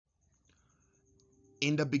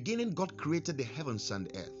In the beginning, God created the heavens and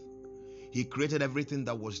earth. He created everything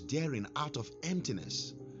that was daring out of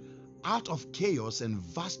emptiness. Out of chaos and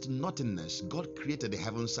vast nothingness, God created the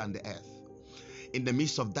heavens and the earth. In the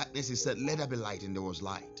midst of darkness, He said, "Let there be light," and there was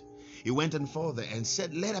light. He went on further and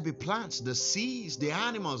said, "Let there be plants, the seas, the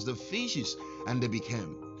animals, the fishes," and they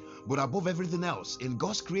became. But above everything else, in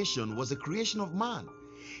God's creation was the creation of man.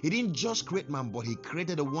 He didn't just create man, but He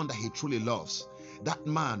created the one that He truly loves. That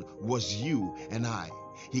man was you and I.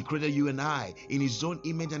 He created you and I in His own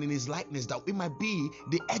image and in His likeness, that we might be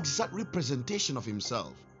the exact representation of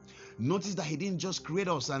Himself. Notice that He didn't just create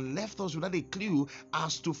us and left us without a clue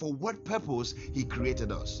as to for what purpose He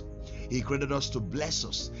created us. He created us to bless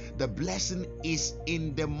us. The blessing is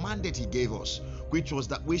in the mandate He gave us, which was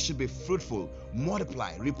that we should be fruitful,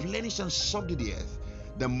 multiply, replenish, and subdue the earth.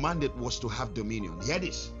 The mandate was to have dominion. Hear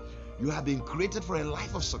this. You have been created for a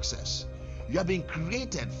life of success. You have been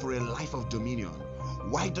created for a life of dominion.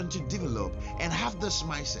 Why don't you develop and have this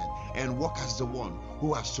mindset and walk as the one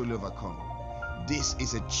who has truly overcome? This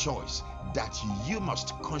is a choice that you must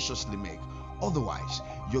consciously make. Otherwise,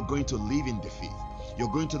 you're going to live in defeat.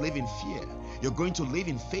 You're going to live in fear. You're going to live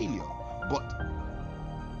in failure. But